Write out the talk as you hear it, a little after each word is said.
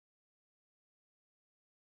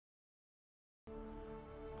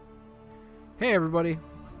Hey everybody,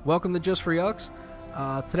 welcome to Just for Yucks.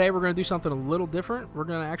 Today we're going to do something a little different. We're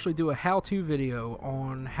going to actually do a how-to video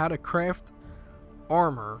on how to craft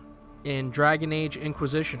armor in Dragon Age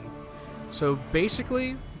Inquisition. So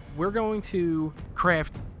basically, we're going to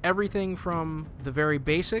craft everything from the very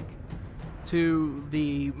basic to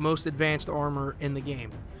the most advanced armor in the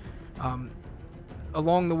game.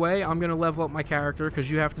 Along the way, I'm going to level up my character because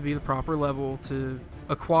you have to be the proper level to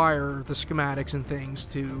acquire the schematics and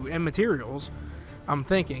things and materials, I'm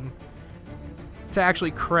thinking, to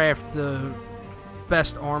actually craft the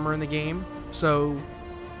best armor in the game. So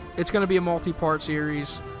it's going to be a multi-part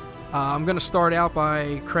series. I'm going to start out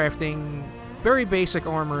by crafting very basic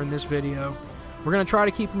armor in this video. We're going to try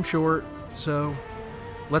to keep them short, so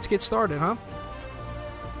let's get started, huh?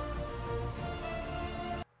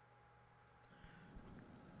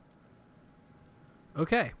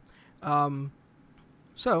 Okay,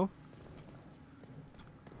 so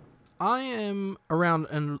I am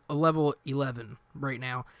around a level 11 right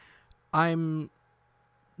now. I'm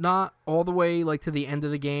not all the way like to the end of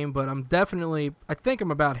the game, but I'm definitely, I think I'm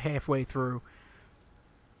about halfway through.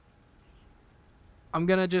 I'm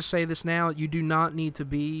gonna just say this now, you do not need to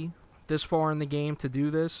be this far in the game to do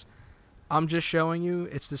this. I'm just showing you,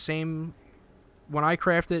 it's the same, when I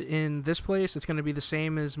craft it in this place, it's gonna be the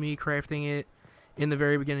same as me crafting it in the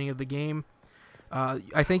very beginning of the game.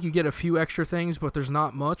 I think you get a few extra things, but there's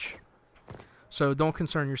not much. So don't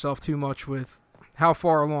concern yourself too much with how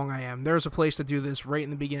far along I am. There's a place to do this right in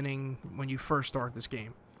the beginning when you first start this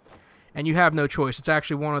game. And you have no choice. It's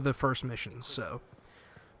actually one of the first missions, so.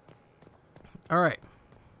 Alright.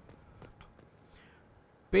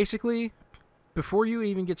 Basically, before you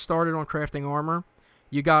even get started on crafting armor,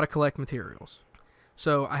 you gotta collect materials.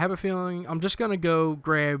 So I have a feeling I'm just gonna go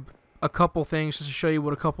grab a couple things just to show you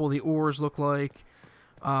what a couple of the ores look like.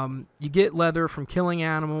 You get leather from killing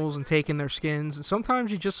animals and taking their skins, and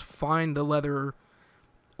sometimes you just find the leather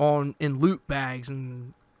in loot bags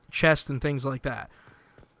and chests and things like that.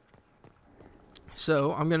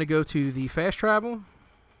 So I'm going to go to the fast travel.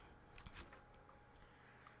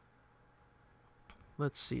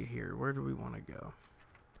 Let's see here. Where do we want to go?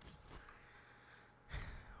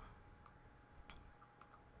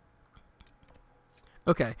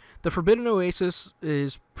 Okay, the Forbidden Oasis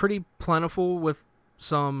is pretty plentiful with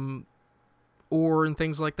some ore and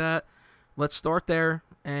things like that. Let's start there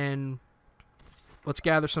and let's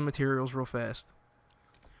gather some materials real fast.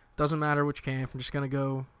 Doesn't matter which camp, I'm just gonna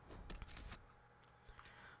go.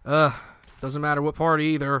 Doesn't matter what party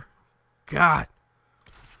either. God.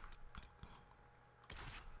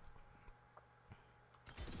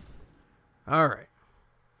 Alright.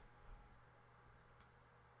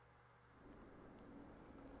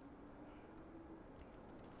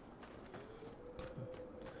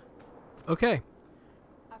 Okay,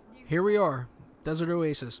 here we are, Desert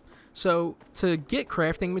Oasis. So, to get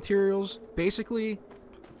crafting materials, basically,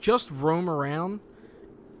 just roam around.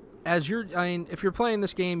 If you're playing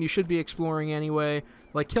this game, you should be exploring anyway.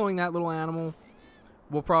 Like, killing that little animal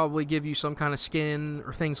will probably give you some kind of skin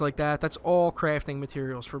or things like that. That's all crafting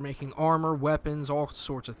materials for making armor, weapons, all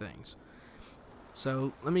sorts of things.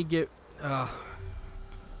 So, let me get... That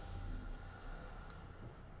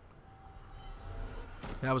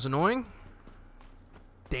was annoying.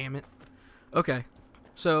 Damn it. Okay,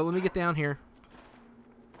 so let me get down here.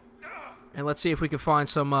 And let's see if we can find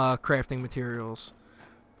some crafting materials.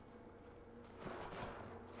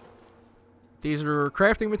 These are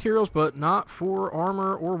crafting materials, but not for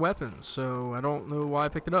armor or weapons. So I don't know why I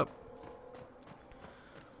picked it up.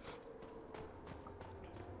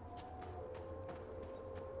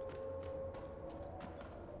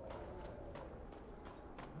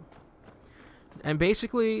 And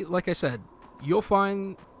basically, like I said, you'll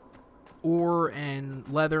find ore and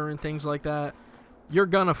leather and things like that. You're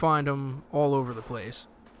gonna find them all over the place.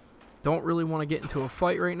 Don't really want to get into a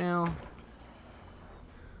fight right now.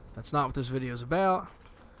 That's not what this video is about.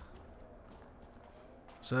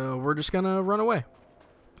 So we're just gonna run away.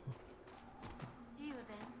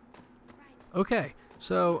 Okay,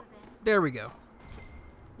 so there we go.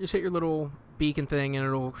 Just hit your little beacon thing and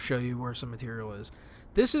it'll show you where some material is.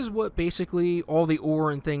 This is what basically all the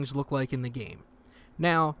ore and things look like in the game.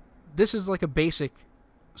 Now, this is like a basic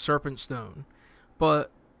serpent stone,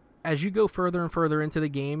 but as you go further and further into the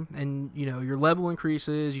game and, you know, your level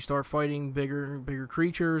increases, you start fighting bigger and bigger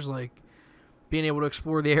creatures, like being able to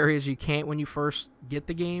explore the areas you can't when you first get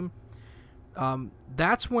the game,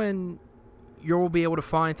 that's when you'll be able to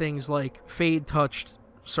find things like fade-touched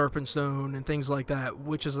serpent stone and things like that,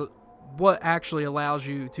 which is what actually allows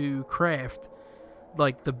you to craft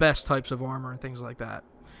like the best types of armor and things like that.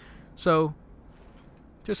 So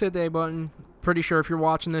Just hit the A button. Pretty sure if you're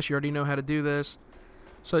watching this, you already know how to do this.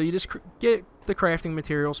 So you just get the crafting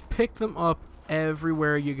materials, pick them up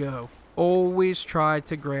everywhere you go. Always try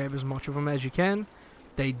to grab as much of them as you can.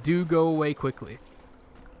 They do go away quickly.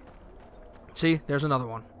 See, there's another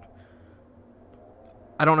one.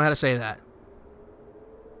 I don't know how to say that.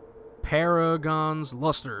 Paragon's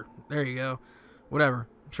Luster. There you go. Whatever.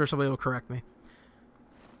 I'm sure somebody will correct me.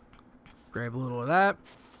 Grab a little of that.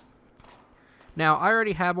 Now, I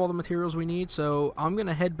already have all the materials we need, so I'm going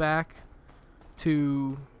to head back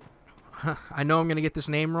to... I know I'm going to get this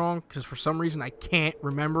name wrong, because for some reason I can't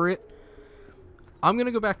remember it. I'm going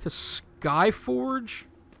to go back to Skyforge,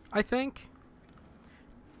 I think.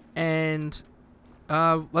 And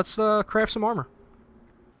let's craft some armor.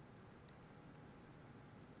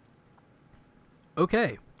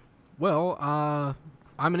 Okay. Well,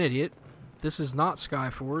 I'm an idiot. This is not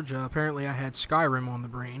Skyforge. Apparently I had Skyrim on the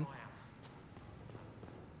brain.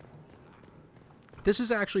 This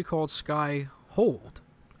is actually called Skyhold.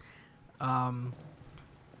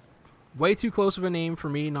 Way too close of a name for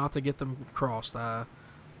me not to get them crossed. I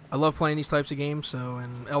love playing these types of games,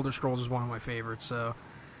 and Elder Scrolls is one of my favorites, so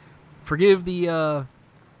forgive the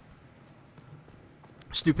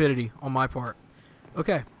stupidity on my part.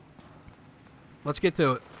 Okay. Let's get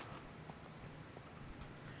to it.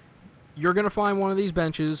 You're going to find one of these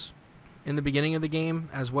benches in the beginning of the game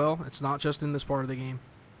as well. It's not just in this part of the game.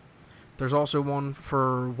 There's also one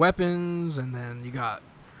for weapons, and then you got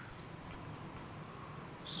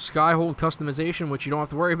Skyhold customization, which you don't have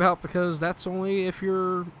to worry about because that's only if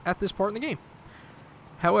you're at this part in the game.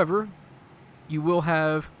 However, you will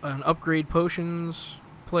have an upgrade potions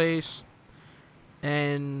place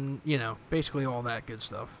and, you know, basically all that good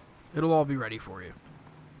stuff. It'll all be ready for you.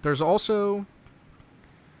 There's also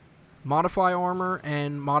modify armor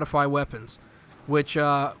and modify weapons, which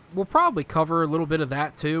we'll probably cover a little bit of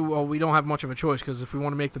that too. Well, we don't have much of a choice because if we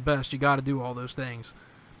want to make the best, you got to do all those things.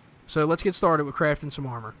 So let's get started with crafting some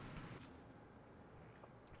armor.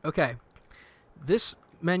 Okay, this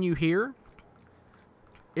menu here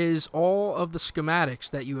is all of the schematics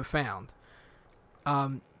that you have found.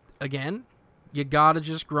 Again, you got to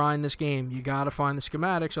just grind this game. You got to find the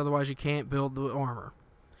schematics, otherwise you can't build the armor.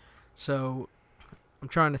 So I'm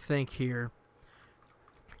trying to think here.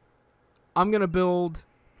 I'm going to build...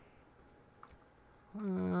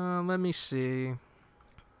 let me see.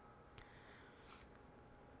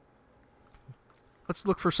 Let's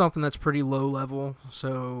look for something that's pretty low level,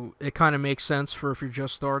 so it kind of makes sense for if you're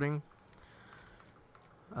just starting.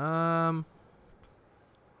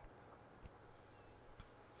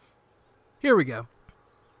 Here we go.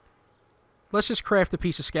 Let's just craft a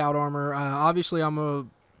piece of scout armor. Obviously, I'm a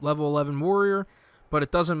level 11 warrior, but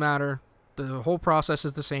it doesn't matter. The whole process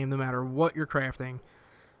is the same no matter what you're crafting.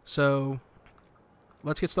 So,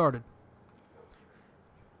 let's get started.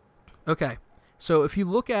 Okay, so if you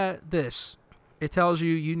look at this, it tells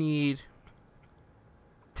you you need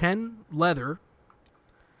 10 leather,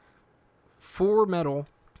 4 metal,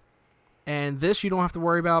 and this you don't have to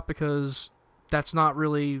worry about because that's not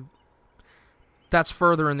really... That's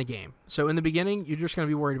further in the game. So in the beginning, you're just going to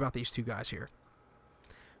be worried about these two guys here.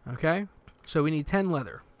 Okay? So we need 10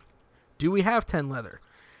 leather. Do we have 10 leather?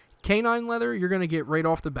 Canine leather, you're going to get right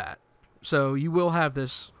off the bat. So you will have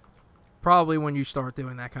this probably when you start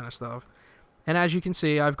doing that kind of stuff. And as you can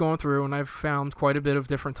see, I've gone through and I've found quite a bit of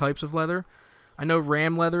different types of leather. I know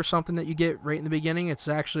ram leather is something that you get right in the beginning. It's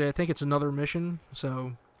actually, I think it's another mission.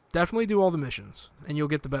 So definitely do all the missions and you'll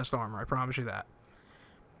get the best armor. I promise you that.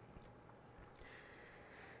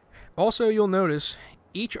 Also, you'll notice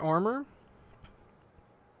each armor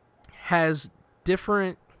has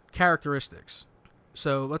different characteristics.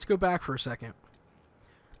 So let's go back for a second.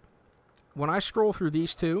 When I scroll through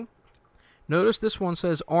these two, notice this one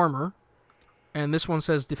says armor and this one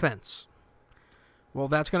says defense. Well,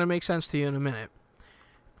 that's going to make sense to you in a minute.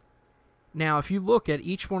 Now, if you look at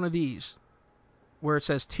each one of these, where it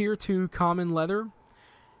says Tier 2 Common Leather,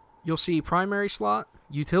 you'll see primary slot,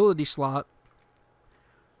 utility slot,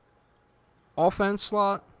 offense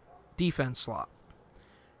slot, defense slot.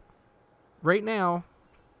 Right now,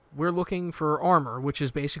 we're looking for armor, which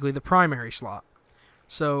is basically the primary slot.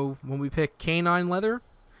 So when we pick canine leather,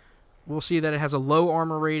 we'll see that it has a low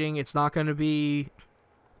armor rating. It's not going to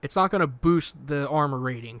boost the armor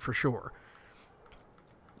rating for sure.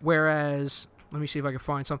 Whereas, let me see if I can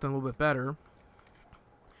find something a little bit better.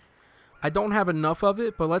 I don't have enough of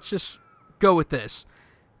it, but let's just go with this.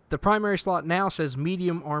 The primary slot now says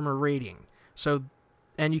medium armor rating. So,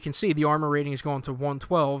 and you can see the armor rating is going to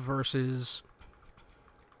 112 versus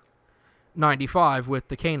 95 with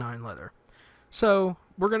the canine leather. So,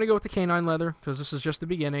 we're going to go with the canine leather because this is just the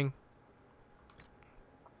beginning.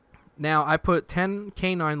 Now, I put 10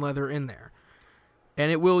 canine leather in there. And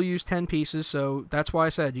it will use 10 pieces, so that's why I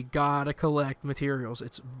said you gotta collect materials.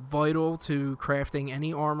 It's vital to crafting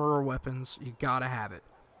any armor or weapons. You gotta have it.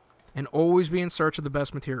 And always be in search of the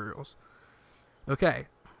best materials. Okay,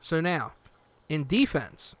 so now, in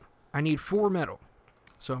defense, I need 4 metal.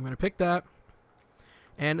 So I'm going to pick that.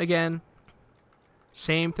 And again,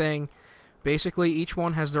 same thing. Basically, each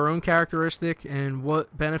one has their own characteristic and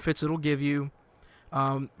what benefits it'll give you.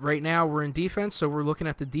 Right now, we're in defense, so we're looking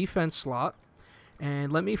at the defense slot.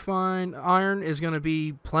 And let me find, iron is going to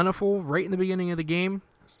be plentiful right in the beginning of the game.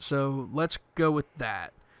 So let's go with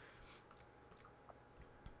that.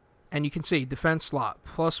 And you can see, defense slot,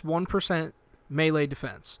 plus 1% melee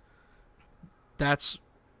defense. That's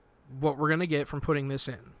what we're going to get from putting this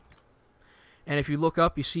in. And if you look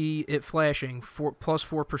up, you see it flashing, plus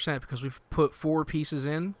 4%, because we've put 4 pieces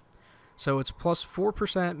in. So it's plus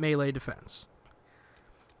 4% melee defense.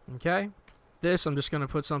 Okay? This, I'm just going to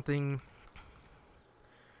put something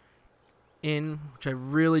in, which I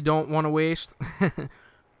really don't want to waste,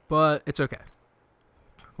 but it's okay.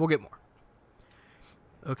 We'll get more.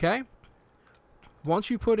 Okay? Once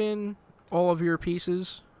you put in all of your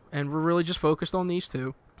pieces, and we're really just focused on these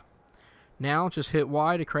 2, now just hit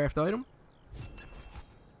Y to craft item.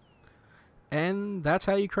 And that's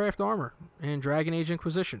how you craft armor in Dragon Age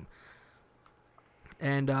Inquisition.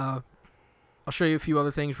 And I'll show you a few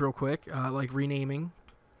other things real quick, like renaming.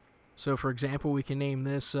 So for example, we can name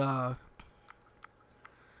this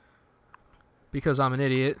because I'm an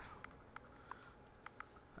idiot,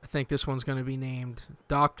 I think this one's going to be named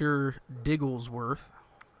Dr. Digglesworth.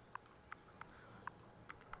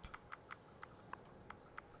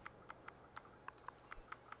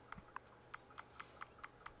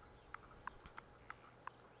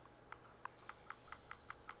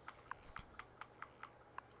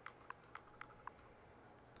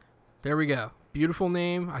 There we go. Beautiful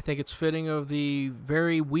name. I think it's fitting of the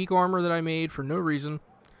very weak armor that I made for no reason.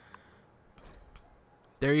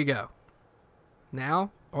 There you go.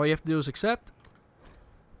 Now, all you have to do is accept.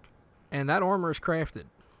 And that armor is crafted.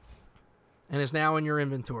 And is now in your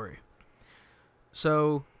inventory.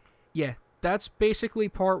 So, yeah. That's basically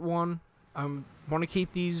part 1. I want to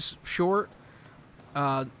keep these short.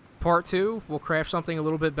 Part 2, we'll craft something a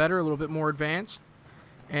little bit better, a little bit more advanced.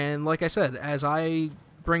 And like I said, as I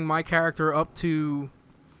bring my character up to,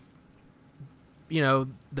 you know,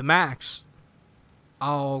 the max,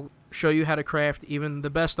 I'll show you how to craft even the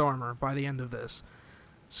best armor by the end of this.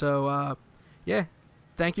 So, yeah,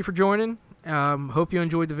 thank you for joining. Hope you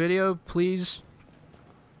enjoyed the video. Please,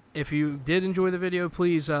 if you did enjoy the video,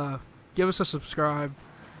 please give us a subscribe,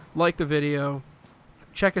 like the video,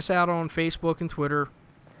 check us out on Facebook and Twitter,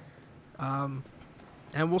 and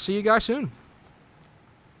we'll see you guys soon.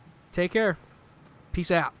 Take care. Peace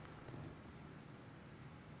out.